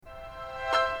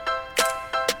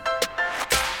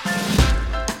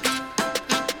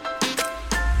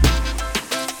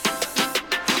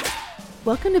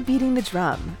Welcome to Beating the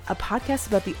Drum, a podcast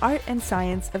about the art and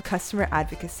science of customer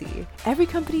advocacy. Every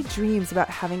company dreams about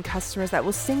having customers that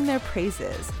will sing their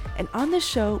praises, and on this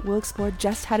show, we'll explore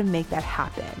just how to make that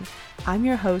happen. I'm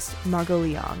your host, Margot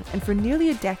Leong, and for nearly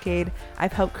a decade,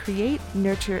 I've helped create,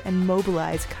 nurture, and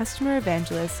mobilize customer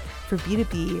evangelists for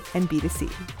B2B and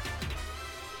B2C.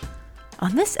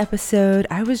 On this episode,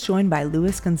 I was joined by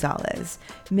Luis Gonzalez,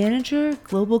 Manager,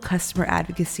 Global Customer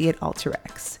Advocacy at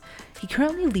Alteryx. He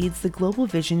currently leads the global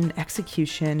vision and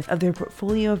execution of their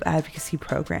portfolio of advocacy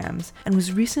programs and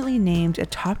was recently named a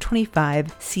top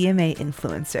 25 CMA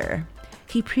influencer.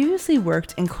 He previously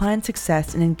worked in client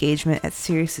success and engagement at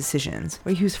SiriusDecisions,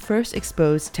 where he was first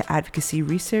exposed to advocacy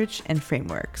research and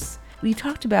frameworks. We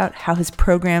talked about how his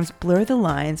programs blur the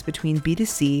lines between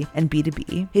B2C and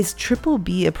B2B, his triple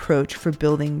B approach for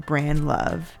building brand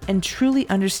love, and truly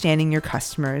understanding your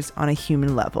customers on a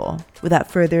human level. Without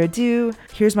further ado,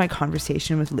 here's my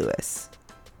conversation with Luis.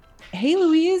 Hey,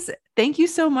 Luis, thank you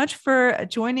so much for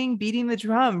joining Beating the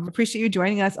Drum. Appreciate you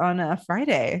joining us on a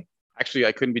Friday. Actually,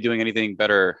 I couldn't be doing anything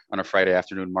better on a Friday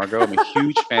afternoon, Margot. I'm a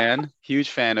huge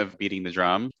fan of Beating the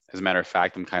Drum. As a matter of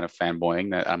fact, I'm kind of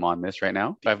fanboying that I'm on this right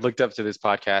now. I've looked up to this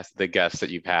podcast, the guests that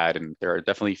you've had, and there are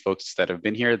definitely folks that have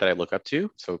been here that I look up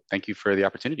to. So thank you for the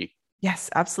opportunity. Yes,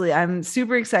 absolutely. I'm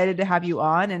super excited to have you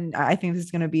on, and I think this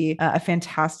is going to be a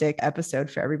fantastic episode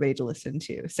for everybody to listen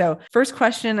to. So first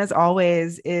question, as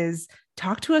always, is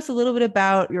talk to us a little bit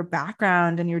about your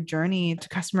background and your journey to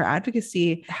customer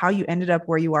advocacy, how you ended up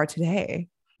where you are today.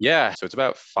 Yeah, so it's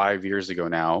about 5 years ago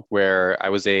now where I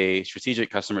was a strategic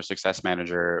customer success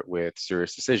manager with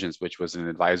SiriusDecisions, which was an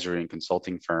advisory and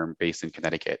consulting firm based in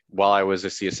Connecticut. While I was a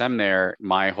CSM there,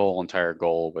 my whole entire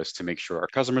goal was to make sure our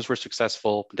customers were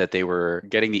successful, that they were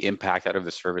getting the impact out of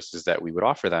the services that we would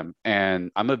offer them. And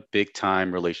I'm a big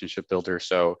time relationship builder.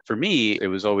 So for me, it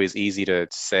was always easy to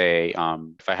say,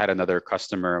 if I had another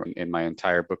customer in my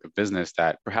entire book of business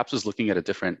that perhaps was looking at a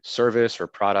different service or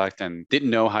product and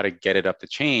didn't know how to get it up the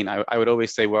chain, I would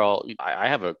always say, well, I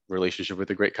have a relationship with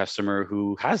a great customer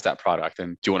who has that product.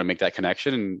 And do you want to make that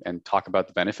connection and talk about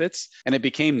the benefits? And it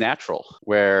became natural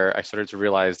where I started to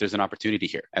realize there's an opportunity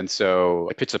here. And so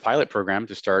I pitched a pilot program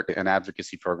to start an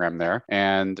advocacy program there.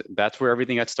 And that's where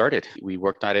everything got started. We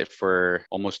worked at it for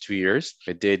almost 2 years.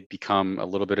 It did become a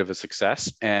little bit of a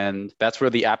success. And that's where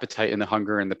the appetite and the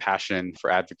hunger and the passion for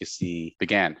advocacy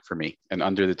began for me. And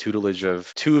under the tutelage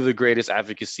of two of the greatest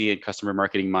advocacy and customer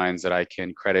marketing minds that I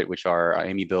can credit, which are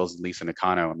Amy Bills and Lisa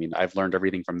Nakano. I mean, I've learned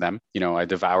everything from them. I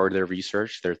devoured their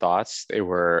research, their thoughts. They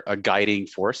were a guiding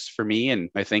force for me and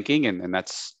my thinking. And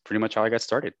that's pretty much how I got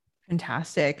started.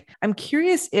 Fantastic. I'm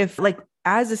curious if,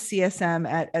 as a CSM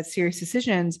at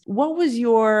SiriusDecisions, what was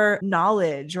your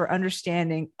knowledge or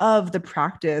understanding of the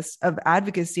practice of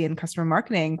advocacy and customer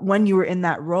marketing when you were in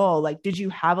that role? Did you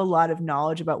have a lot of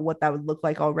knowledge about what that would look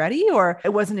like already, or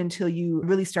it wasn't until you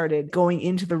really started going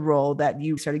into the role that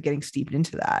you started getting steeped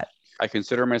into that? I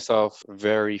consider myself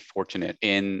very fortunate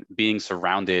in being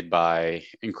surrounded by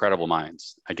incredible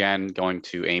minds. Again, going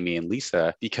to Amy and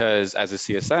Lisa, because as a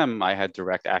CSM, I had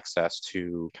direct access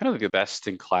to kind of the best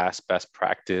in class, best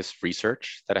practice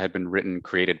research that had been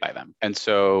created by them. And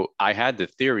so I had the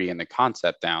theory and the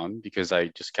concept down because I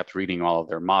just kept reading all of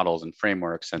their models and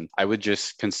frameworks. And I would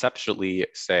just conceptually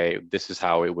say, this is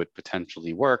how it would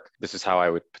potentially work. This is how I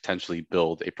would potentially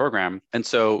build a program. And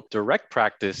so direct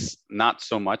practice, not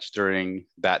so much during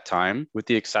that time, with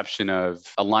the exception of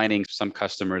aligning some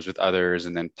customers with others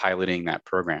and then piloting that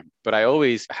program. But I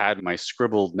always had my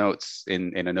scribbled notes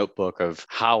in a notebook of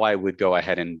how I would go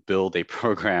ahead and build a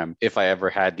program if I ever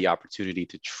had the opportunity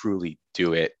to truly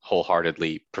do it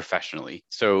wholeheartedly, professionally.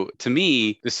 So to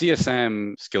me, the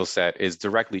CSM skill set is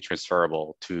directly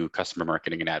transferable to customer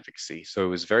marketing and advocacy. So it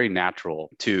was very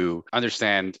natural to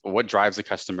understand what drives a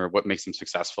customer, what makes them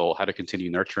successful, how to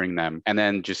continue nurturing them, and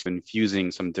then just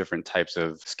infusing some different types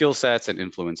of skill sets and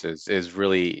influences is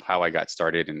really how I got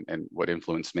started and what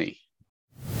influenced me.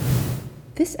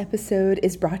 This episode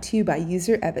is brought to you by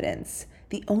User Evidence,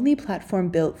 the only platform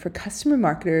built for customer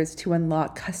marketers to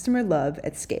unlock customer love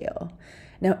at scale.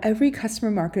 Now, every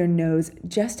customer marketer knows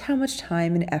just how much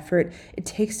time and effort it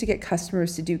takes to get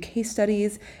customers to do case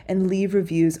studies and leave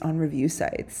reviews on review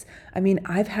sites. I mean,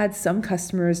 I've had some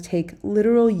customers take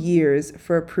literal years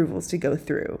for approvals to go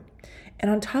through.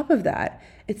 And on top of that,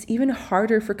 it's even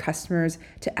harder for customers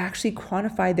to actually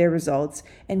quantify their results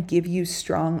and give you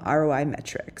strong ROI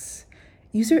metrics.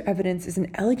 User Evidence is an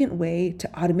elegant way to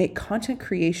automate content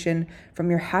creation from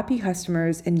your happy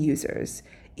customers and users,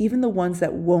 even the ones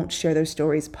that won't share their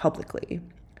stories publicly.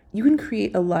 You can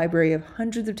create a library of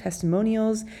hundreds of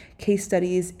testimonials, case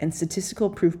studies, and statistical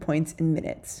proof points in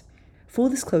minutes. Full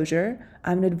disclosure,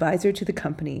 I'm an advisor to the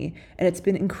company, and it's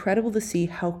been incredible to see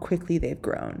how quickly they've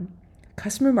grown.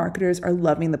 Customer marketers are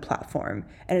loving the platform,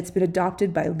 and it's been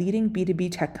adopted by leading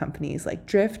B2B tech companies like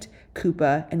Drift,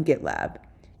 Coupa, and GitLab.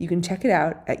 You can check it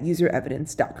out at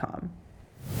userevidence.com.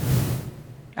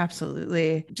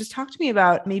 Absolutely. Just talk to me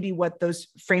about maybe what those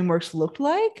frameworks looked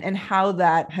like and how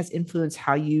that has influenced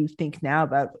how you think now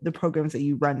about the programs that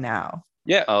you run now.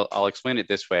 Yeah, I'll explain it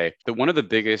this way. One of the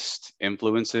biggest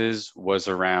influences was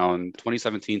around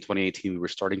 2017, 2018. We were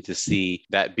starting to see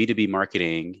that B2B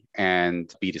marketing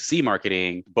and B2C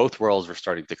marketing, both worlds were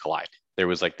starting to collide. There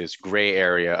was like this gray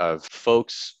area of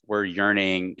folks were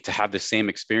yearning to have the same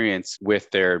experience with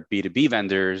their B2B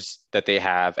vendors that they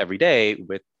have every day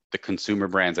with the consumer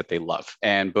brands that they love.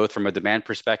 And both from a demand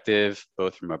perspective,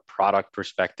 both from a product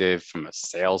perspective, from a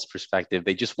sales perspective,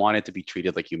 they just wanted to be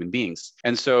treated like human beings.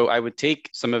 And so I would take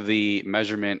some of the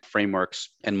measurement frameworks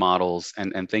and models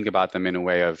and think about them in a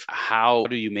way of how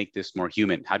do you make this more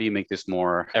human? How do you make this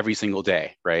more every single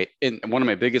day, right? And one of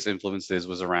my biggest influences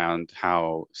was around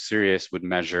how Sirius would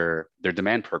measure their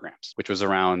demand programs, which was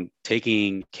around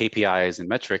taking KPIs and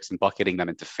metrics and bucketing them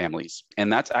into families.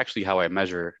 And that's actually how I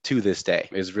measure to this day,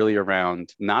 is really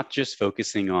around not just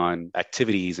focusing on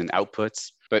activities and outputs,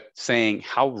 but saying,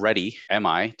 how ready am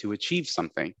I to achieve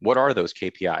something? What are those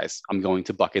KPIs? I'm going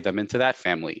to bucket them into that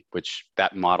family, which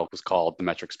that model was called the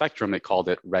metric spectrum. It called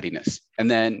it readiness. And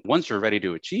then once you're ready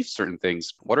to achieve certain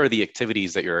things, what are the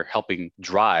activities that you're helping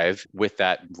drive with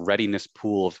that readiness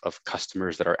pool of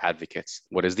customers that are advocates?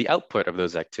 What is the output of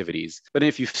those activities? But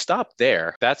if you stop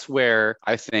there, that's where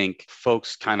I think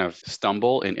folks kind of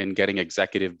stumble in getting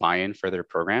executive buy-in for their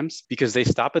programs, because they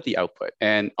stop at the output.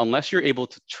 And unless you're able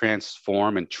to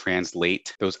transform and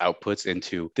translate those outputs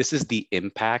into this is the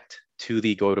impact to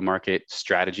the go-to-market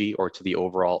strategy or to the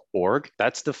overall org,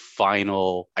 that's the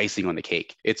final icing on the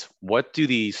cake. It's what do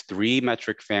these three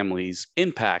metric families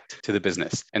impact to the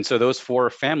business? And so those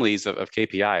four families of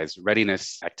KPIs,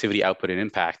 readiness, activity, output, and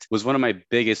impact, was one of my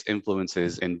biggest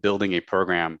influences in building a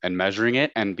program and measuring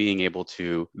it and being able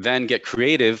to then get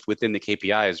creative within the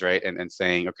KPIs, right? And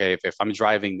saying, okay, if I'm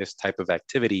driving this type of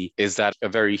activity, is that a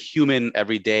very human,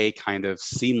 everyday kind of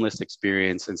seamless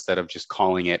experience instead of just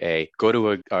calling it a go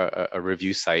to a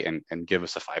review site and give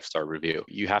us a 5-star review.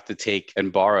 You have to take and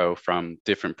borrow from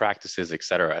different practices, et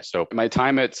cetera. So my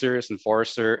time at Sirius and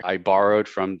Forrester, I borrowed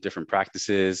from different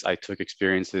practices. I took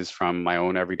experiences from my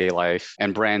own everyday life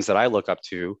and brands that I look up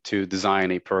to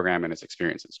design a program and its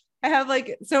experiences. I have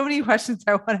like so many questions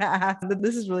I want to ask.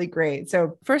 This is really great.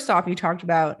 So first off, you talked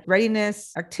about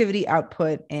readiness, activity,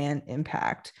 output, and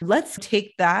impact. Let's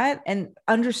take that and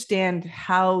understand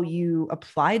how you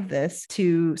applied this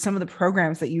to some of the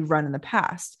programs that you've run in the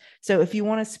past. So if you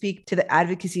want to speak to the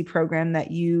advocacy program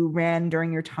that you ran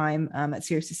during your time at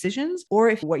Sirius Decisions, or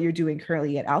if what you're doing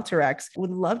currently at Alteryx, would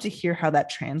love to hear how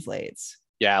that translates.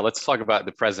 Yeah, let's talk about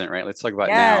the present, right? Let's talk about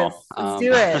now. Let's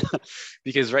do it.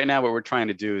 Because right now what we're trying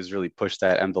to do is really push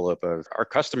that envelope of our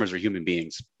customers are human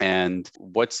beings. And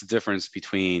what's the difference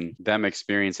between them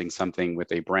experiencing something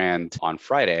with a brand on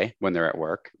Friday when they're at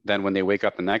work, than when they wake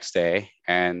up the next day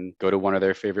and go to one of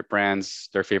their favorite brands,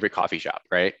 their favorite coffee shop,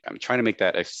 right? I'm trying to make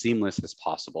that as seamless as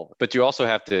possible. But you also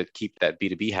have to keep that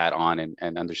B2B hat on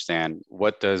and understand,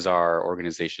 what does our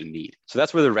organization need? So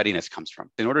that's where the readiness comes from.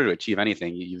 In order to achieve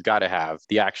anything, you've got to have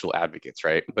the actual advocates,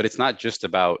 right? But it's not just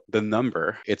about the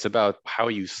number, it's about how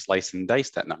you slice and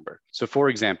dice that number. So for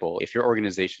example, if your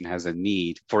organization has a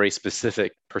need for a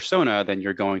specific persona, then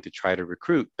you're going to try to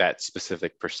recruit that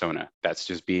specific persona. That's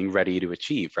just being ready to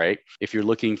achieve, right? If you're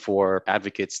looking for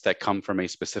advocates that come from a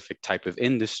specific type of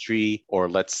industry, or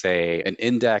let's say an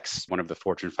index, one of the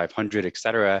Fortune 500, et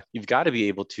cetera, you've got to be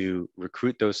able to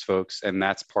recruit those folks. And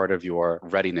that's part of your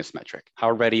readiness metric.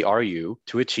 How ready are you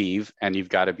to achieve? And you've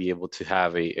got to be able to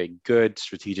have a good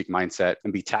strategic mindset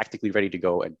and be tactically ready to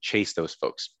go and chase those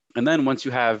folks. And then once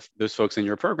you have those folks in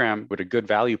your program with a good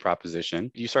value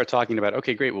proposition, you start talking about,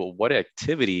 okay, great. Well, what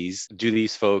activities do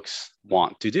these folks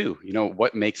want to do? You know,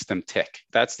 what makes them tick?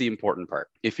 That's the important part.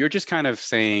 If you're just kind of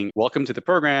saying, welcome to the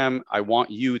program, I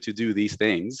want you to do these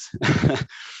things,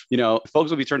 you know,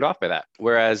 folks will be turned off by that.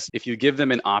 Whereas if you give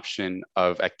them an option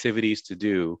of activities to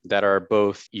do that are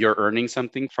both you're earning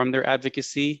something from their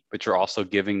advocacy, but you're also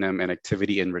giving them an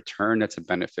activity in return that's a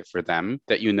benefit for them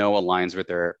that you know aligns with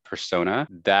their persona,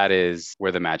 that that is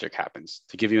where the magic happens.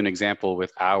 To give you an example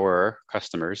with our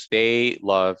customers, they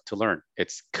love to learn.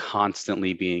 It's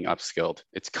constantly being upskilled.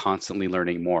 It's constantly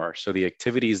learning more. So the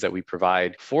activities that we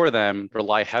provide for them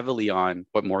rely heavily on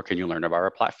what more can you learn about our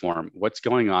platform? What's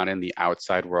going on in the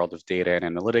outside world of data and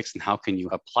analytics, and how can you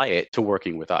apply it to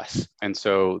working with us? And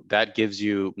so that gives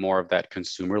you more of that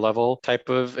consumer level type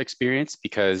of experience,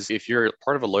 because if you're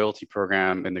part of a loyalty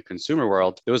program in the consumer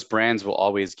world, those brands will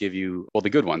always give you, well, the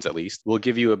good ones at least, will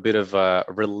give you a bit of a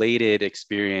related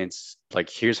experience. Like,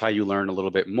 here's how you learn a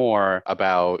little bit more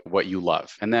about what you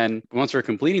love. And then once we're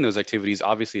completing those activities,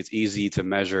 obviously it's easy to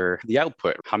measure the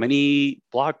output. How many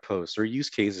blog posts or use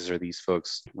cases are these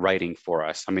folks writing for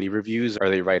us? How many reviews are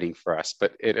they writing for us?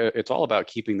 But it's all about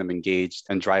keeping them engaged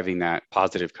and driving that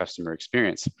positive customer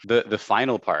experience. The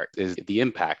final part is the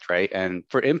impact, right? And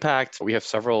for impact, we have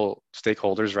several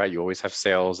stakeholders, right? You always have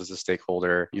sales as a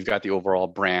stakeholder. You've got the overall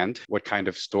brand. What kind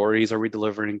of stories are we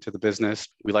delivering to the business?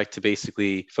 We like to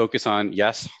basically focus on,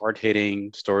 yes,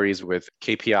 hard-hitting stories with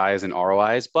KPIs and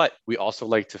ROIs, but we also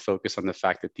like to focus on the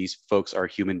fact that these folks are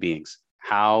human beings.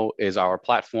 How is our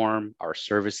platform, our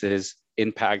services,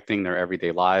 impacting their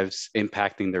everyday lives,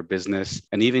 impacting their business,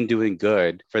 and even doing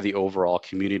good for the overall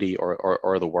community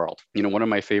or the world? You know, one of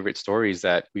my favorite stories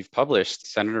that we've published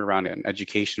centered around an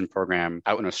education program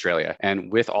out in Australia.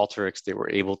 And with Alteryx, they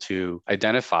were able to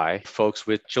identify folks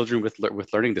with children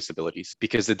with learning disabilities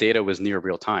because the data was near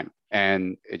real time.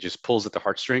 And it just pulls at the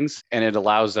heartstrings, and it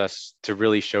allows us to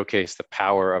really showcase the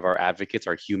power of our advocates,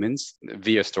 our humans,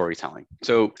 via storytelling.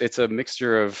 So it's a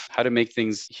mixture of how to make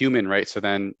things human, right? So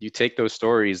then you take those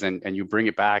stories and you bring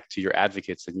it back to your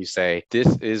advocates and you say,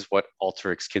 this is what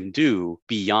Alteryx can do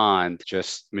beyond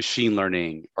just machine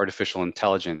learning, artificial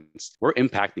intelligence. We're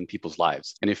impacting people's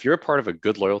lives. And if you're a part of a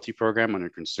good loyalty program on a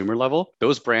consumer level,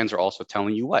 those brands are also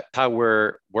telling you how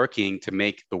we're working to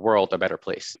make the world a better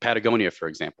place. Patagonia, for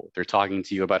example, they're talking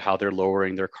to you about how they're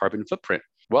lowering their carbon footprint.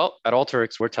 Well, at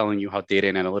Alteryx, we're telling you how data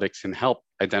and analytics can help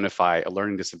identify a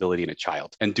learning disability in a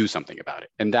child and do something about it.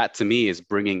 And that, to me, is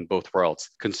bringing both worlds,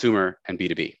 consumer and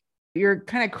B2B. You're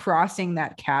kind of crossing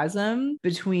that chasm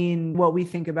between what we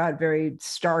think about very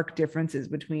stark differences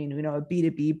between, you know, a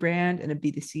B2B brand and a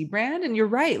B2C brand. And you're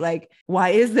right. Like,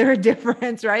 why is there a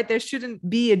difference, right? There shouldn't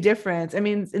be a difference. I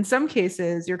mean, in some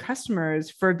cases, your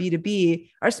customers for B2B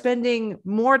are spending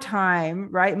more time,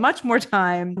 right? Much more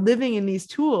time living in these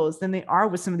tools than they are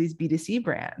with some of these B2C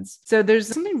brands. So there's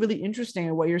something really interesting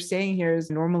in what you're saying here is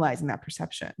normalizing that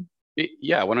perception.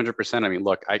 Yeah, 100%. I mean,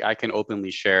 look, I can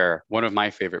openly share one of my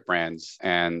favorite brands,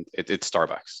 and it's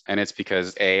Starbucks. And it's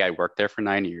because I worked there for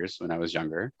 9 years when I was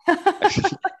younger.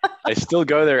 I still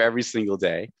go there every single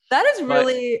day. That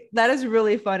is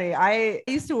really funny. I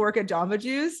used to work at Jamba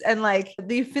Juice, and like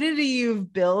the affinity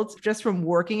you've built just from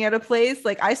working at a place,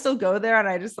 like I still go there and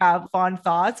I just have fond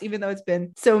thoughts, even though it's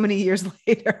been so many years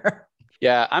later.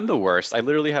 Yeah, I'm the worst. I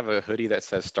literally have a hoodie that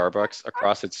says Starbucks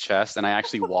across its chest, and I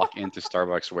actually walk into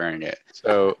Starbucks wearing it.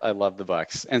 So I love the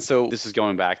Bucks. And so this is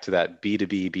going back to that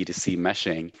B2B, B2C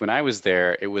meshing. When I was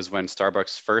there, it was when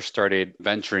Starbucks first started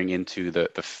venturing into the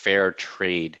fair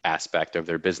trade aspect of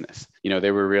their business. You know,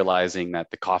 they were realizing that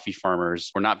the coffee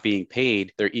farmers were not being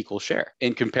paid their equal share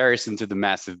in comparison to the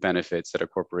massive benefits that a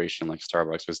corporation like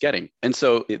Starbucks was getting. And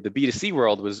so the B2C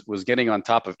world was getting on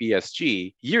top of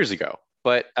ESG years ago.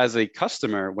 But as a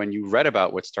customer, when you read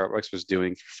about what Starbucks was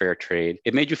doing for fair trade,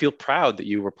 it made you feel proud that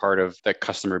you were part of that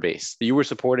customer base, that you were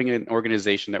supporting an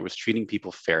organization that was treating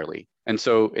people fairly. And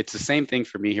so it's the same thing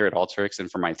for me here at Alteryx and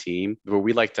for my team, where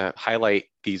we like to highlight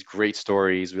these great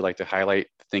stories. We like to highlight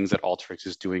the things that Alteryx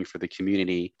is doing for the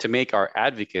community to make our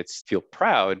advocates feel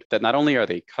proud that not only are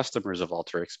they customers of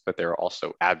Alteryx, but they're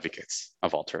also advocates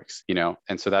of Alteryx, you know?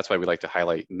 And so that's why we like to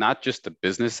highlight not just the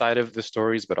business side of the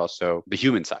stories, but also the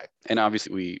human side. And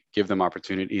obviously we give them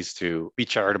opportunities to be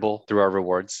charitable through our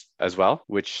rewards as well,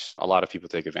 which a lot of people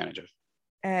take advantage of.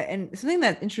 And something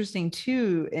that's interesting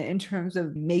too, in terms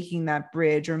of making that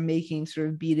bridge or making sort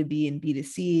of B2B and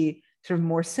B2C sort of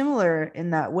more similar in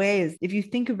that way is if you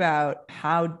think about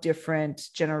how different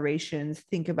generations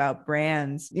think about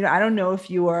brands. You know, I don't know if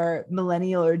you are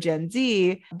millennial or Gen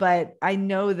Z, but I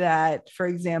know that, for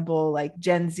example, like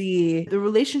Gen Z, the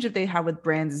relationship they have with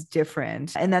brands is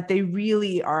different, and that they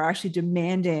really are actually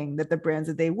demanding that the brands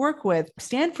that they work with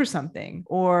stand for something,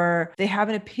 or they have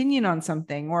an opinion on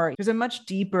something, or there's a much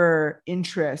deeper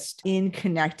interest in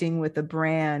connecting with a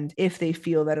brand if they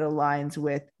feel that it aligns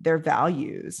with their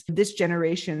values. This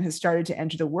generation has started to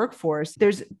enter the workforce.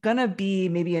 There's going to be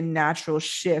maybe a natural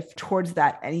shift towards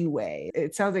that anyway.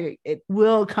 It sounds like it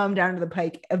will come down to the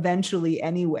pike eventually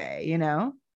anyway, you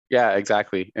know? Yeah,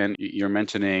 exactly. And you're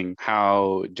mentioning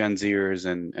how Gen Zers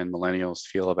and millennials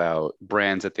feel about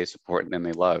brands that they support and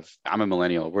they love. I'm a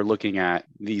millennial. We're looking at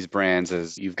these brands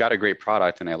as you've got a great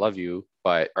product and I love you,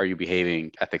 but are you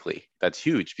behaving ethically? That's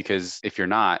huge because if you're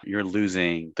not, you're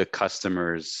losing the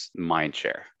customer's mind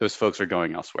share. Those folks are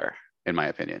going elsewhere, in my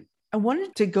opinion. I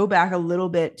wanted to go back a little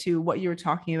bit to what you were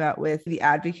talking about with the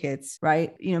advocates,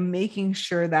 right? Making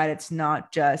sure that it's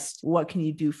not just what can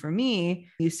you do for me?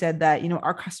 You said that,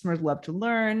 our customers love to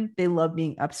learn, they love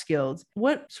being upskilled.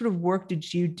 What sort of work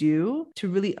did you do to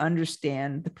really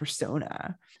understand the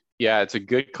persona? Yeah, it's a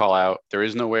good call out. There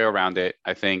is no way around it.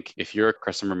 I think if you're a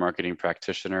customer marketing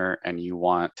practitioner and you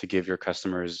want to give your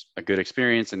customers a good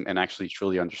experience and actually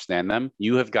truly understand them,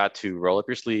 you have got to roll up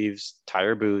your sleeves, tie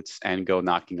your boots, and go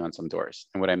knocking on some doors.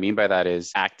 And what I mean by that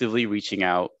is actively reaching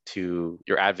out to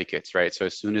your advocates, right? So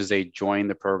as soon as they join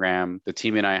the program, the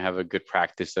team and I have a good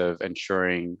practice of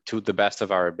ensuring to the best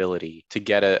of our ability to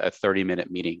get a 30-minute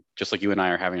meeting. Just like you and I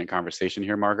are having a conversation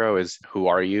here, Margot, is who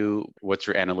are you? What's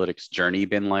your analytics journey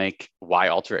been like? Why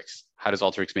Alteryx? How does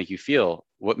Alteryx make you feel?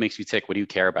 What makes you tick? What do you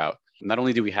care about? Not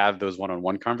only do we have those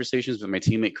one-on-one conversations, but my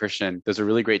teammate Christian does a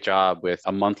really great job with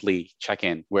a monthly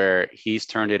check-in where he's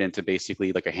turned it into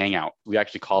basically like a hangout. We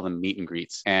actually call them meet and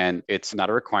greets. And it's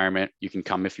not a requirement. You can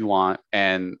come if you want.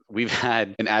 And we've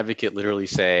had an advocate literally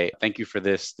say, thank you for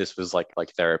this. This was like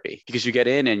therapy. Because you get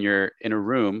in and you're in a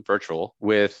room, virtual,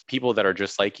 with people that are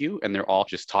just like you, and they're all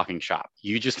just talking shop.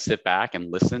 You just sit back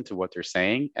and listen to what they're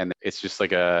saying. And it's just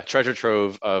like a treasure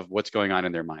trove of what's going on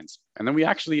in their minds. And then we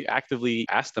actually actively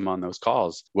ask them on those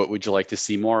calls, what would you like to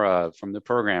see more of from the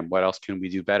program? What else can we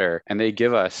do better? And they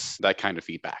give us that kind of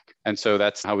feedback. And so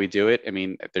that's how we do it. I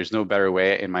mean, there's no better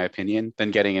way, in my opinion,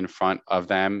 than getting in front of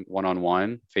them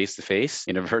one-on-one, face-to-face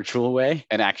in a virtual way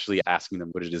and actually asking them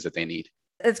what it is that they need.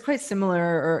 It's quite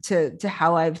similar to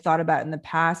how I've thought about in the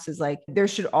past is like there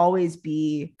should always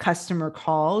be customer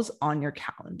calls on your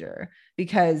calendar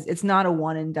because it's not a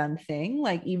one and done thing.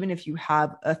 Like even if you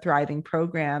have a thriving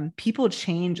program, people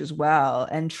change as well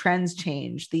and trends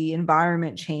change, the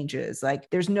environment changes. Like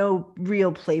there's no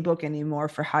real playbook anymore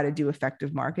for how to do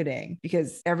effective marketing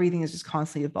because everything is just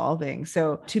constantly evolving.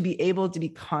 So to be able to be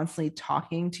constantly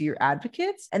talking to your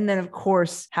advocates and then of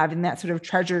course having that sort of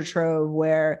treasure trove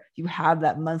where you have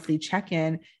that monthly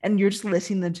check-in and you're just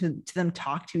listening to them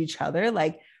talk to each other,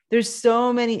 like there's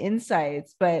so many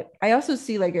insights, but I also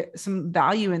see like some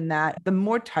value in that. The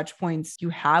more touch points you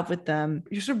have with them,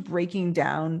 you're sort of breaking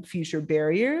down future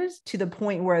barriers to the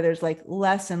point where there's like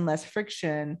less and less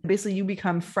friction. Basically, you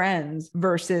become friends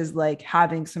versus like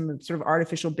having some sort of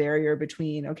artificial barrier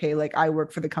between, okay, like I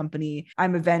work for the company,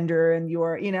 I'm a vendor and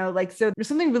you're, like, so there's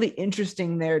something really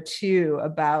interesting there too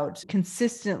about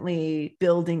consistently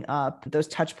building up those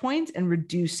touch points and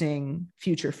reducing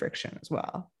future friction as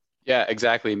well. Yeah,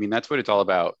 exactly. I mean, that's what it's all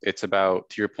about. It's about,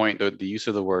 to your point, the use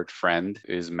of the word friend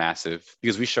is massive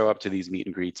because we show up to these meet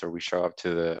and greets or we show up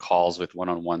to the calls with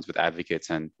one-on-ones with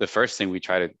advocates. And the first thing we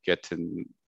try to get to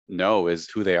know is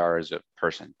who they are as a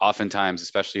person. Oftentimes,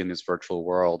 especially in this virtual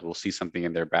world, we'll see something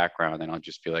in their background and I'll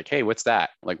just be like, hey, what's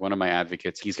that? Like one of my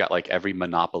advocates, he's got like every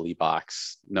Monopoly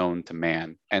box known to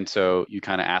man. And so you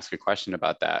kind of ask a question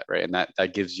about that, right? And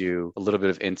that gives you a little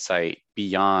bit of insight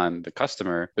beyond the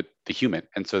customer, but the human.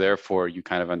 And so therefore you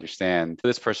kind of understand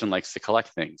this person likes to collect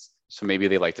things. So maybe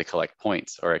they like to collect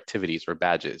points or activities or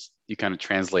badges. You kind of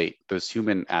translate those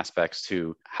human aspects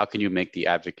to how can you make the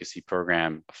advocacy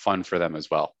program fun for them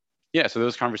as well. Yeah, so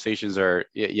those conversations are,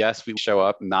 yes, we show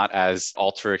up not as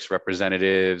Alteryx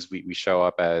representatives. We show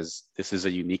up as this is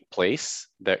a unique place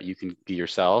that you can be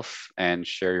yourself and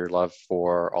share your love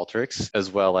for Alteryx, as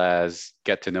well as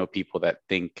get to know people that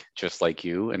think just like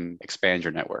you and expand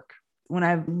your network. When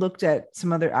I've looked at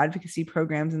some other advocacy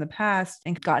programs in the past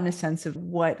and gotten a sense of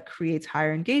what creates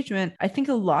higher engagement, I think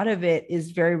a lot of it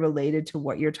is very related to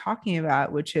what you're talking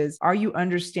about, which is, are you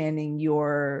understanding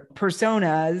your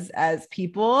personas as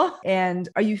people? And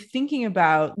are you thinking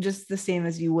about just the same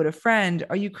as you would a friend?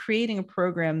 Are you creating a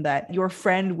program that your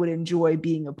friend would enjoy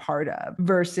being a part of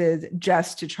versus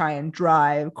just to try and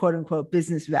drive quote unquote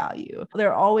business value?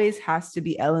 There always has to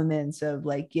be elements of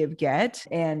like give, get,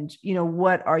 and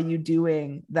what are you doing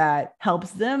that helps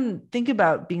them think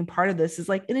about being part of this is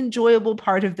like an enjoyable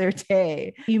part of their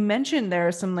day. You mentioned there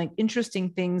are some like interesting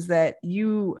things that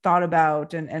you thought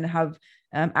about and have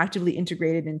actively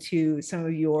integrated into some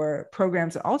of your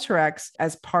programs at Alteryx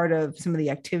as part of some of the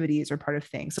activities or part of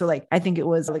things. So like, I think it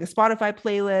was like a Spotify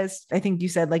playlist. I think you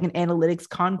said like an analytics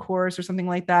concourse or something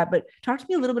like that. But talk to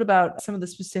me a little bit about some of the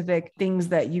specific things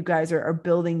that you guys are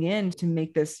building in to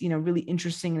make this, really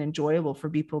interesting and enjoyable for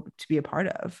people to be a part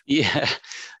of. Yeah.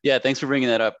 Yeah. Thanks for bringing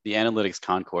that up. The analytics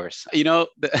concourse,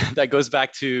 that goes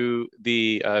back to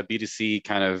the B2C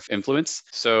kind of influence.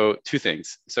 So two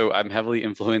things. So I'm heavily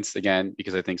influenced again,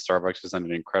 because I think Starbucks has done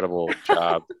an incredible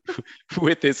job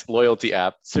with this loyalty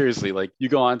app. Seriously, like you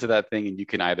go onto that thing and you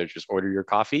can either just order your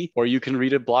coffee or you can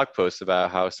read a blog post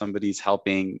about how somebody's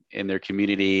helping in their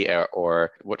community,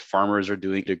 or what farmers are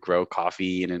doing to grow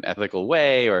coffee in an ethical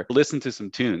way, or listen to some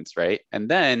tunes, right? And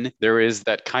then there is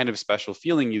that kind of special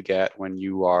feeling you get when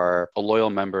you are a loyal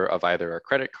member of either a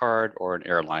credit card or an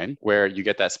airline, where you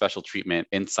get that special treatment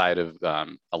inside of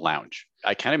a lounge.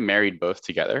 I kind of married both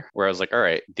together, where I was like, all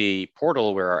right, the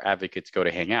portal where our advocates go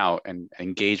to hang out and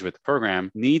engage with the program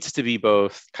needs to be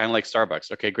both kind of like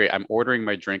Starbucks. Okay, great. I'm ordering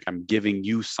my drink. I'm giving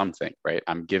you something, right?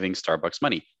 I'm giving Starbucks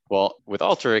money. Well, with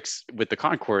Alteryx, with the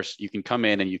concourse, you can come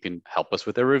in and you can help us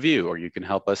with a review, or you can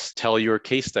help us tell your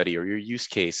case study or your use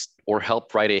case, or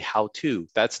help write a how-to.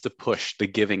 That's the push, the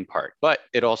giving part. But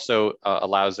it also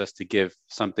allows us to give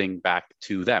something back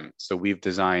to them. So we've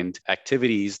designed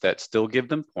activities that still give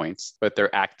them points, but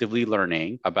they're actively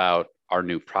learning about our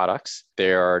new products.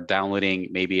 They are downloading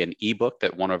maybe an ebook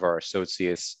that one of our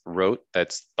associates wrote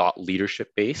that's thought leadership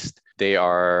based. They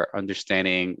are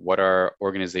understanding what our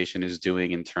organization is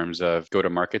doing in terms of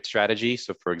go-to-market strategy.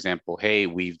 So for example, hey,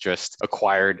 we've just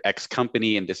acquired X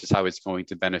company and this is how it's going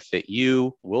to benefit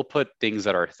you. We'll put things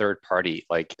that are third party.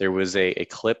 Like there was a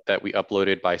clip that we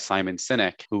uploaded by Simon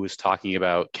Sinek, who was talking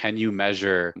about, can you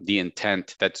measure the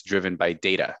intent that's driven by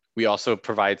data? We also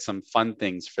provide some fun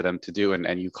things for them to do.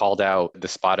 And you called out the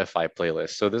Spotify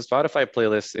playlist. So the Spotify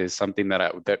playlist is something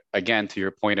that again, to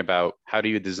your point about how do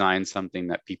you design something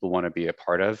that people want to be a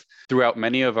part of? Throughout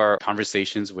many of our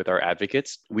conversations with our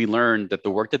advocates, we learned that the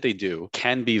work that they do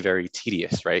can be very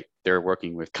tedious, right? They're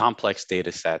working with complex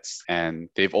data sets and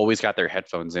they've always got their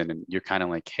headphones in, and you're kind of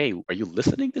like, hey, are you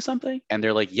listening to something? And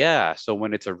they're like, yeah. So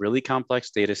when it's a really complex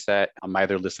data set, I'm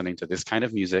either listening to this kind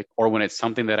of music, or when it's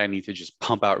something that I need to just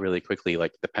pump out really quickly,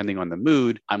 like depending on the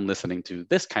mood, I'm listening to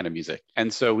this kind of music.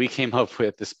 And so we came up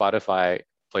with the Spotify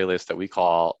playlist that we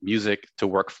call music to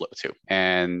workflow to.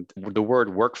 And the word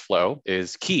workflow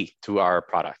is key to our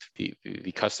product.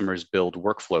 The customers build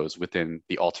workflows within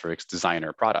the Alteryx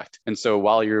Designer product. And so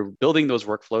while you're building those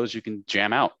workflows, you can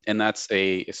jam out. And that's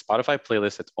a Spotify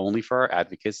playlist that's only for our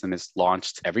advocates, and it's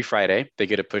launched every Friday. They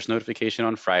get a push notification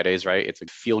on Fridays, right? It's a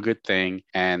feel-good thing.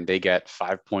 And they get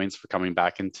 5 points for coming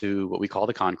back into what we call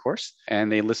the concourse.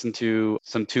 And they listen to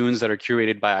some tunes that are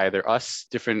curated by either us,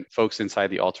 different folks inside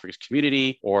the Alteryx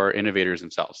community, or innovators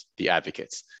themselves, the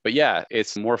advocates. But yeah,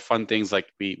 it's more fun things like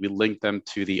we link them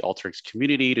to the Alteryx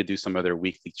community to do some of their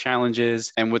weekly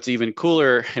challenges. And what's even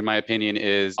cooler, in my opinion,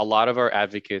 is a lot of our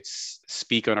advocates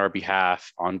speak on our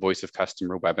behalf on Voice of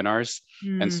Customer webinars.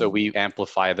 And so we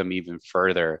amplify them even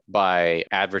further by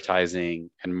advertising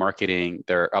and marketing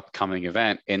their upcoming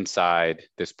event inside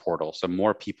this portal. So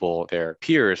more people, their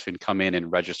peers, can come in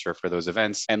and register for those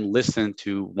events and listen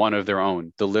to one of their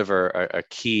own deliver a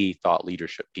key thought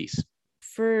leadership piece.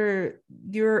 For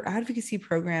your advocacy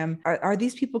program, are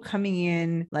these people coming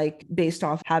in like based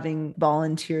off having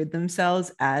volunteered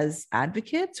themselves as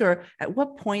advocates, or at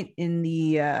what point in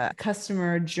the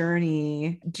customer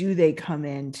journey do they come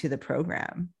into the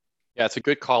program? Yeah, it's a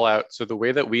good call out. So the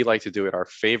way that we like to do it, our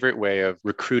favorite way of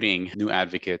recruiting new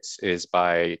advocates is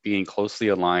by being closely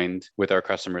aligned with our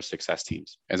customer success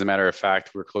teams. As a matter of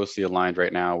fact, we're closely aligned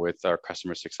right now with our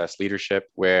customer success leadership,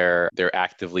 where they're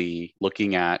actively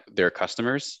looking at their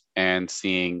customers and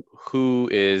seeing who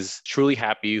is truly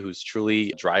happy, who's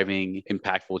truly driving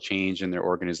impactful change in their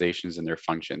organizations and their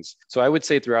functions. So I would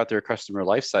say throughout their customer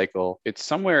lifecycle, it's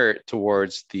somewhere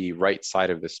towards the right side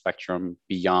of the spectrum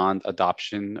beyond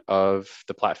adoption of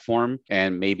the platform,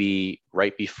 and maybe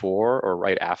right before or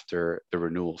right after the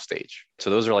renewal stage. So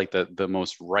those are like the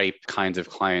most ripe kinds of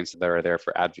clients that are there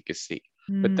for advocacy.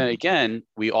 But then again,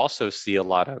 we also see a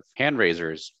lot of hand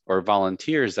raisers or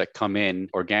volunteers that come in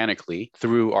organically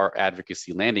through our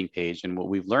advocacy landing page. And what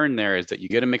we've learned there is that you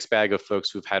get a mixed bag of folks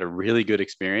who've had a really good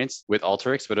experience with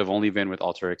Alteryx, but have only been with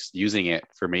Alteryx using it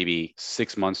for maybe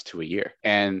 6 months to a year.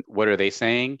 And what are they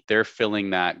saying? They're filling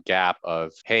that gap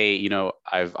of, hey,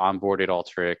 I've onboarded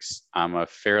Alteryx. I'm a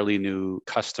fairly new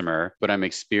customer, but I'm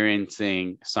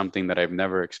experiencing something that I've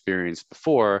never experienced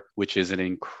before, which is an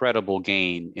incredible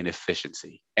gain in efficiency.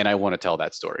 advocacy. And I want to tell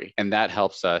that story. And that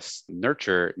helps us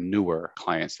nurture newer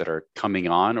clients that are coming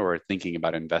on or thinking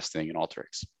about investing in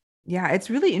Alteryx. Yeah, it's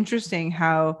really interesting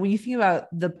how when you think about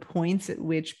the points at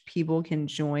which people can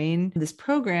join this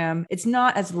program, it's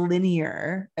not as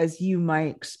linear as you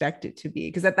might expect it to be.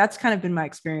 Because that's kind of been my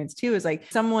experience too, is like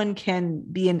someone can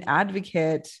be an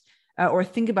advocate or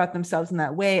think about themselves in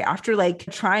that way after like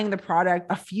trying the product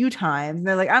a few times. And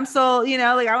they're like, I'm still,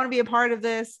 like I want to be a part of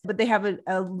this, but they have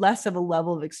a less of a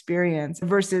level of experience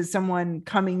versus someone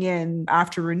coming in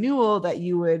after renewal that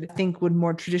you would think would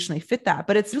more traditionally fit that.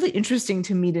 But it's really interesting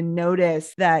to me to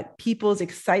notice that people's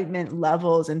excitement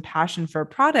levels and passion for a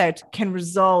product can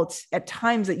result at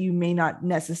times that you may not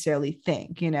necessarily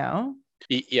think.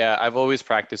 Yeah, I've always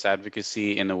practiced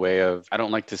advocacy in the way of I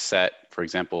don't like to set, for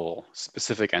example,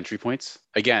 specific entry points.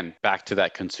 Again, back to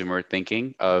that consumer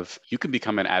thinking of you can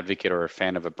become an advocate or a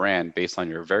fan of a brand based on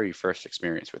your very first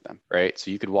experience with them, right?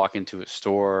 So you could walk into a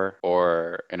store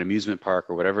or an amusement park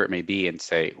or whatever it may be and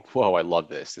say, whoa, I love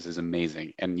this. This is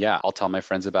amazing. And yeah, I'll tell my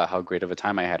friends about how great of a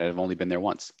time I had. I've only been there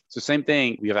once. So same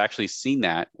thing, we have actually seen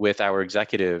that with our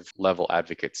executive level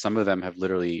advocates. Some of them have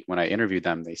literally, when I interviewed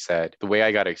them, they said, the way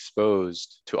I got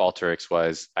exposed to Alteryx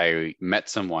was I met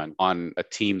someone on a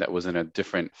team that was in a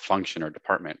different function or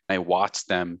department. I watched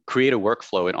them create a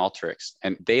workflow in Alteryx,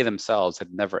 and they themselves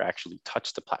had never actually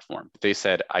touched the platform. They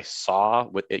said, I saw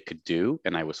what it could do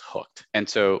and I was hooked. And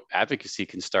so advocacy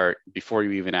can start before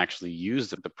you even actually use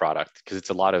the product because it's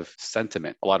a lot of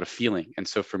sentiment, a lot of feeling. And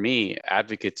so for me,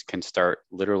 advocates can start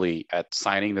literally at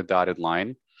signing the dotted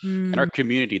line. And our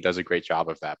community does a great job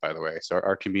of that, by the way. So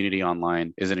our community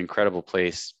online is an incredible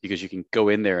place because you can go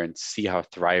in there and see how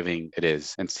thriving it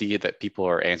is and see that people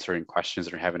are answering questions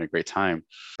and are having a great time.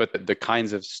 But the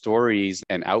kinds of stories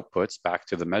and outputs back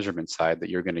to the measurement side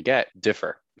that you're going to get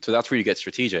differ. So that's where you get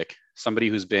strategic. Somebody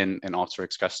who's been an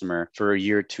Alteryx customer for a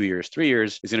year, 2 years, 3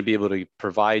 years is going to be able to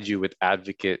provide you with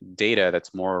advocate data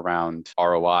that's more around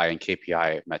ROI and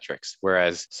KPI metrics.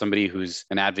 Whereas somebody who's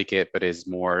an advocate but is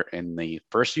more in the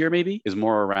first year maybe is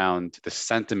more around the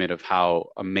sentiment of how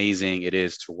amazing it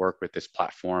is to work with this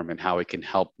platform and how it can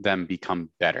help them become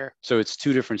better. So it's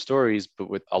two different stories, but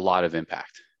with a lot of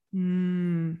impact.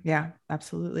 Yeah,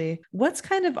 absolutely. What's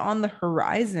kind of on the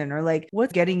horizon or like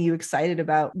what's getting you excited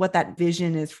about what that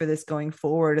vision is for this going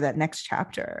forward or that next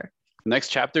chapter? The next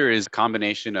chapter is a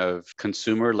combination of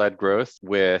consumer-led growth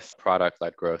with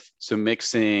product-led growth. So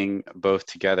mixing both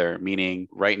together, meaning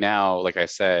right now, like I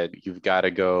said, you've got to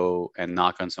go and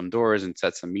knock on some doors and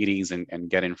set some meetings and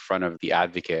get in front of the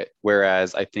advocate.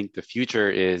 Whereas I think the future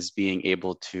is being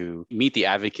able to meet the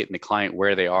advocate and the client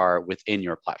where they are within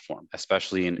your platform,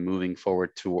 especially in moving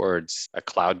forward towards a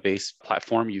cloud-based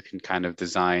platform. You can kind of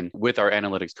design with our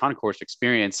Analytics Concourse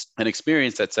experience, an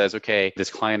experience that says, okay,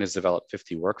 this client has developed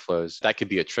 50 workflows. That could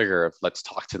be a trigger of let's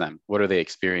talk to them. What are they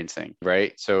experiencing,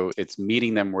 right? So it's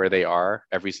meeting them where they are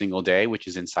every single day, which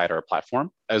is inside our platform,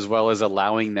 as well as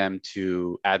allowing them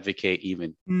to advocate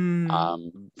even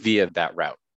via that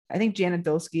route. I think Janet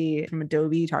Dolsky from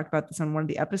Adobe talked about this on one of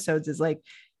the episodes is like,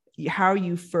 how are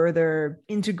you further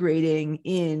integrating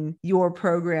in your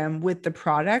program with the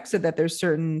product so that there's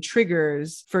certain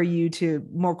triggers for you to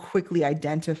more quickly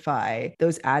identify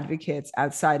those advocates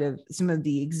outside of some of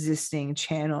the existing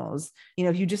channels.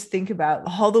 If you just think about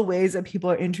all the ways that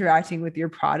people are interacting with your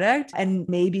product and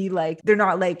maybe like they're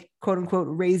not like quote unquote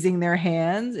raising their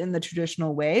hands in the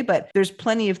traditional way, but there's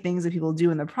plenty of things that people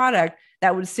do in the product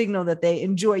that would signal that they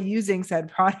enjoy using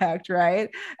said product, right?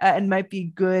 And might be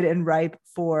good and ripe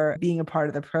for being a part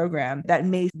of the program that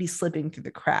may be slipping through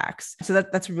the cracks. So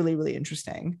that's really, really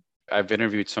interesting. I've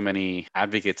interviewed so many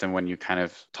advocates, and when you kind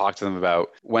of talk to them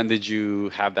about when did you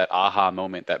have that aha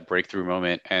moment, that breakthrough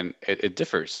moment, and it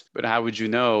differs. But how would you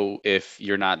know if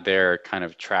you're not there kind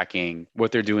of tracking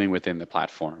what they're doing within the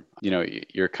platform?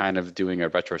 You're kind of doing a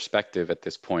retrospective at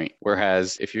this point.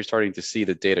 Whereas if you're starting to see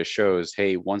the data shows,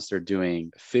 hey, once they're doing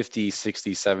 50,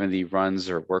 60, 70 runs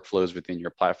or workflows within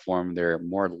your platform, they're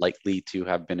more likely to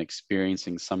have been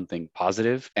experiencing something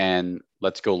positive. And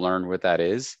let's go learn what that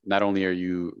is. Not only are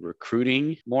you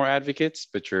recruiting more advocates,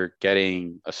 but you're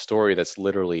getting a story that's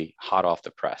literally hot off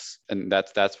the press. And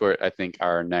that's where I think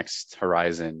our next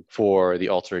horizon for the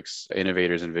Alteryx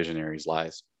innovators and visionaries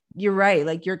lies. You're right.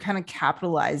 Like you're kind of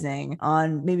capitalizing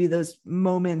on maybe those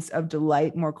moments of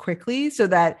delight more quickly so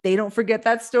that they don't forget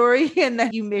that story and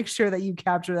that you make sure that you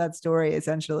capture that story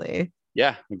essentially.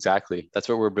 Yeah, exactly. That's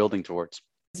what we're building towards.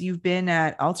 You've been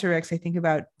at Alteryx, I think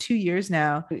about 2 years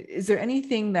now. Is there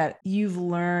anything that you've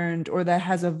learned or that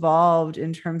has evolved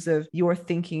in terms of your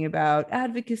thinking about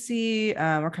advocacy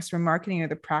or customer marketing or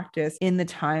the practice in the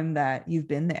time that you've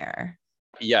been there?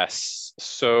 Yes.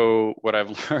 So what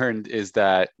I've learned is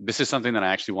that this is something that I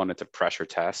actually wanted to pressure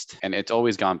test. And it's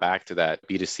always gone back to that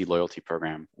B2C loyalty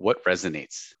program. What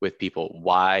resonates with people?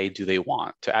 Why do they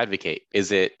want to advocate?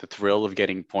 Is it the thrill of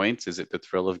getting points? Is it the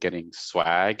thrill of getting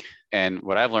swag? And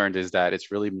what I've learned is that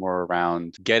it's really more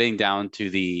around getting down to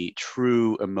the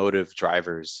true emotive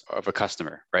drivers of a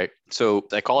customer, right? So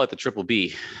I call it the triple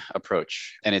B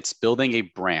approach. And it's building a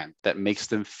brand that makes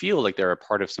them feel like they're a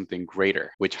part of something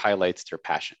greater, which highlights their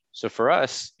passion. So for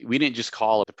us, we didn't just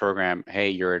call the program, hey,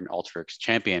 you're an Alteryx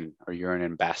champion or you're an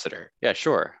ambassador. Yeah,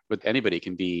 sure. But anybody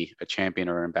can be a champion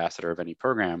or ambassador of any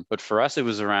program. But for us, it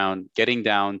was around getting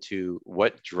down to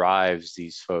what drives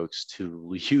these folks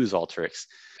to use Alteryx.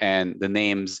 And the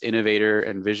names innovator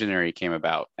and visionary came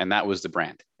about. And that was the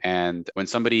brand. And when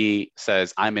somebody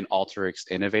says, I'm an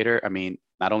Alteryx innovator, I mean,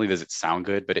 not only does it sound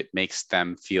good, but it makes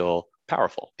them feel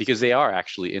powerful because they are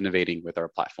actually innovating with our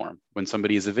platform. When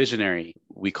somebody is a visionary,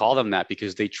 we call them that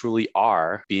because they truly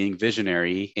are being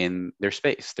visionary in their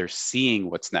space. They're seeing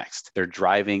what's next. They're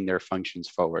driving their functions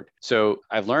forward. So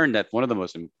I've learned that one of the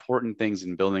most important things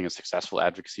in building a successful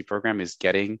advocacy program is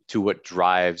getting to what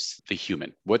drives the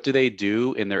human. What do they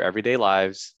do in their everyday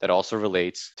lives that also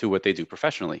relates to what they do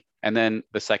professionally? And then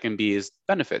the second B is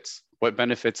benefits. What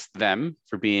benefits them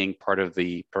for being part of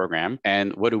the program?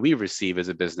 And what do we receive as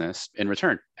a business in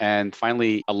return? And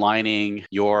finally, aligning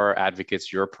your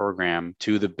advocates, your program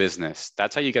to the business.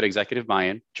 That's how you get executive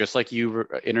buy-in. Just like you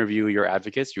interview your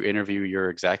advocates, you interview your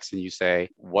execs and you say,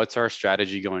 what's our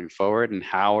strategy going forward? And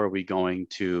how are we going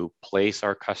to place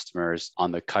our customers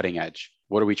on the cutting edge?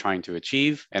 What are we trying to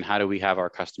achieve? And how do we have our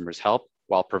customers help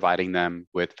while providing them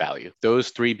with value? Those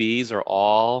three B's are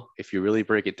all, if you really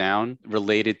break it down,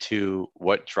 related to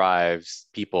what drives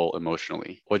people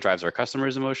emotionally, what drives our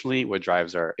customers emotionally, what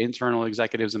drives our internal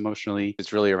executives emotionally.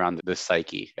 It's really around the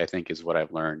psyche, I think, is what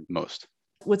I've learned most.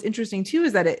 What's interesting too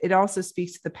is that it also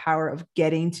speaks to the power of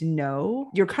getting to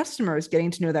know your customers, getting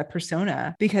to know that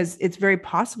persona, because it's very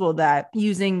possible that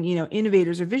using,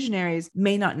 innovators or visionaries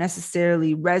may not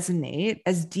necessarily resonate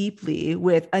as deeply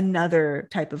with another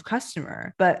type of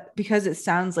customer. But because it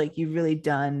sounds like you've really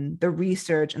done the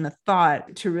research and the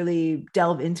thought to really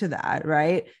delve into that,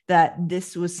 right? That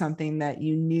this was something that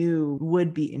you knew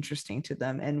would be interesting to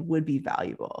them and would be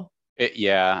valuable.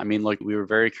 Yeah, I mean, look, we were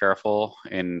very careful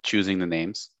in choosing the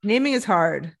names. Naming is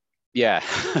hard. Yeah,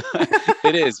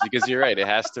 it is because you're right. It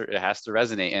has to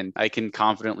resonate. And I can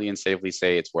confidently and safely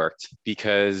say it's worked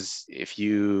because if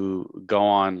you go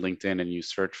on LinkedIn and you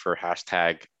search for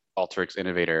hashtag Alteryx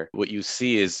Innovator, what you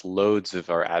see is loads of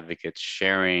our advocates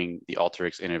sharing the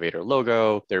Alteryx Innovator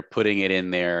logo. They're putting it in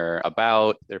their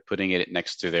about, they're putting it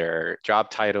next to their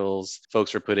job titles.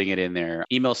 Folks are putting it in their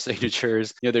email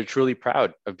signatures. They're truly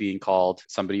proud of being called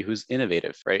somebody who's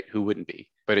innovative, right? Who wouldn't be?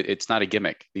 But it's not a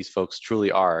gimmick. These folks truly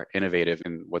are innovative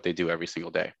in what they do every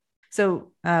single day.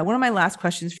 So one of my last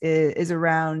questions is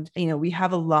around, we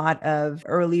have a lot of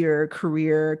earlier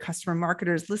career customer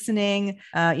marketers listening.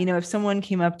 If someone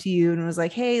came up to you and was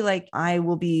like, hey, like I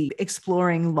will be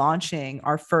exploring launching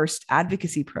our first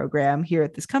advocacy program here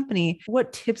at this company,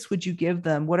 what tips would you give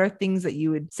them? What are things that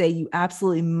you would say you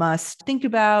absolutely must think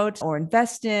about or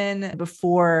invest in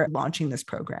before launching this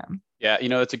program? Yeah,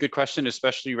 it's a good question,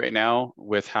 especially right now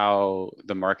with how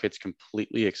the market's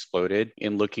completely exploded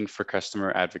in looking for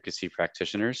customer advocacy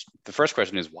practitioners. The first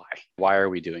question is why? Why are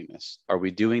we doing this? Are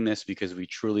we doing this because we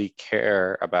truly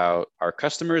care about our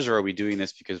customers, or are we doing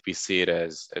this because we see it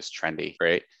as trendy,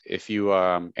 right? If you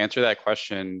answer that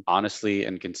question honestly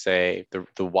and can say the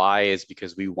why is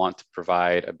because we want to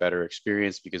provide a better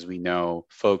experience because we know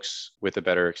folks with a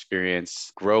better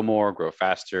experience grow more, grow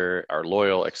faster, are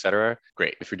loyal, etc.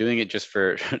 Great. If you're doing it just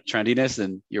for trendiness,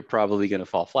 then you're probably going to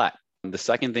fall flat. The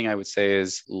second thing I would say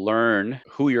is learn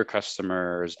who your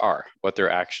customers are, what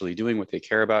they're actually doing, what they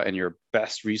care about, and your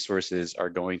best resources are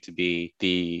going to be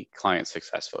the client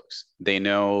success folks. They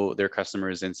know their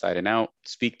customers inside and out.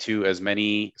 Speak to as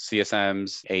many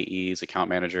CSMs, AEs, account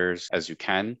managers as you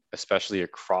can, especially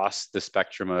across the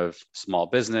spectrum of small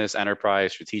business,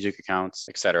 enterprise, strategic accounts,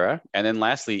 etc. And then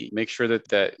lastly, make sure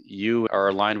that you are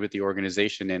aligned with the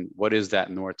organization and what is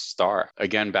that North Star?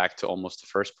 Again, back to almost the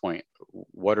first point.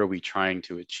 What are we trying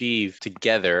to achieve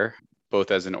together,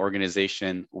 both as an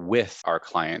organization with our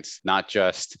clients, not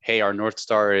just, hey, our North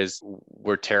Star is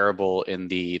we're terrible in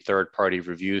the third-party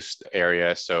reviews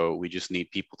area, so we just need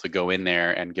people to go in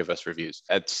there and give us reviews.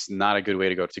 That's not a good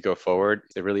way to go forward.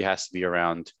 It really has to be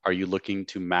around, are you looking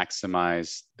to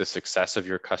maximize the success of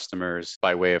your customers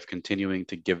by way of continuing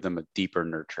to give them a deeper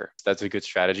nurture? That's a good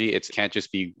strategy. It can't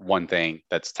just be one thing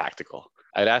that's tactical.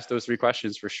 I'd ask those 3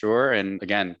 questions for sure. And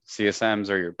again, CSMs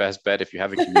are your best bet. If you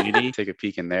have a community, take a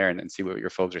peek in there and see what your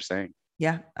folks are saying.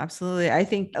 Yeah, absolutely. I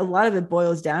think a lot of it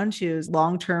boils down to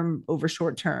long-term over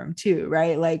short-term too,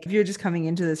 right? Like if you're just coming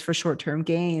into this for short-term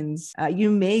gains, you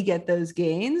may get those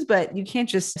gains, but you can't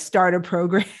just start a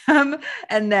program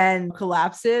and then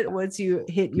collapse it once you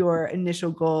hit your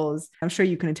initial goals. I'm sure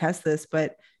you can attest this,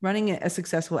 but running a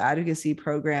successful advocacy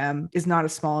program is not a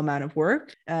small amount of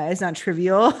work. It's not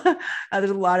trivial. There's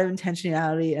a lot of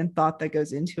intentionality and thought that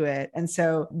goes into it. And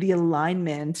so the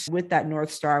alignment with that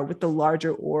North Star, with the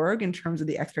larger org in terms of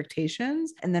the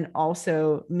expectations, and then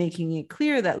also making it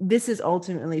clear that this is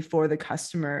ultimately for the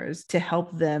customers to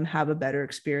help them have a better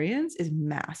experience is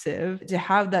massive. To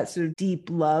have that sort of deep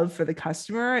love for the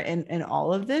customer and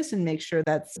all of this and make sure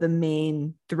that's the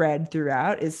main thread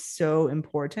throughout is so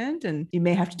important. And you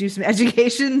may have to do some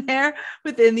education there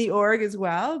within the org as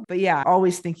well. But yeah,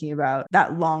 always thinking about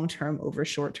that long-term over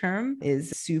short-term is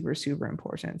super, super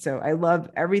important. So I love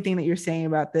everything that you're saying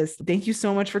about this. Thank you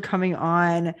so much for coming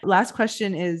on. Last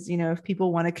question is, if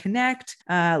people want to connect,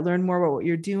 learn more about what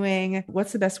you're doing,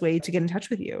 what's the best way to get in touch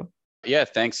with you? Yeah,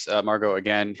 thanks, Margot.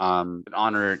 Again, an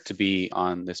honor to be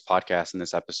on this podcast in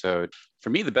this episode. For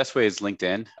me, the best way is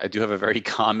LinkedIn. I do have a very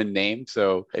common name.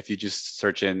 So if you just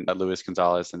search in Luis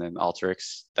Gonzalez and then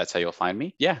Alteryx, that's how you'll find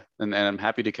me. Yeah. And I'm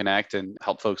happy to connect and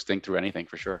help folks think through anything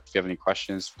for sure. If you have any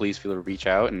questions, please feel to reach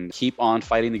out and keep on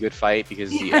fighting the good fight because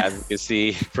the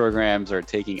advocacy programs are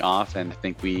taking off. And I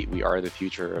think we are the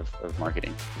future of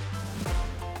marketing.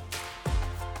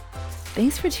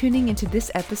 Thanks for tuning into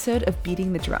this episode of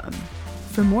Beating the Drum.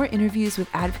 For more interviews with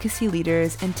advocacy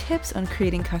leaders and tips on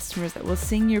creating customers that will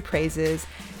sing your praises,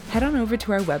 head on over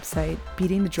to our website,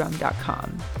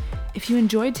 beatingthedrum.com. If you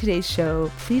enjoyed today's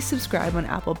show, please subscribe on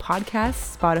Apple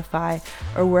Podcasts, Spotify,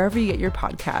 or wherever you get your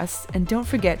podcasts, and don't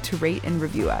forget to rate and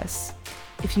review us.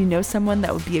 If you know someone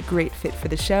that would be a great fit for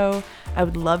the show, I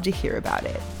would love to hear about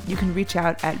it. You can reach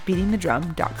out at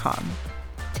beatingthedrum.com.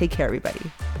 Take care, everybody.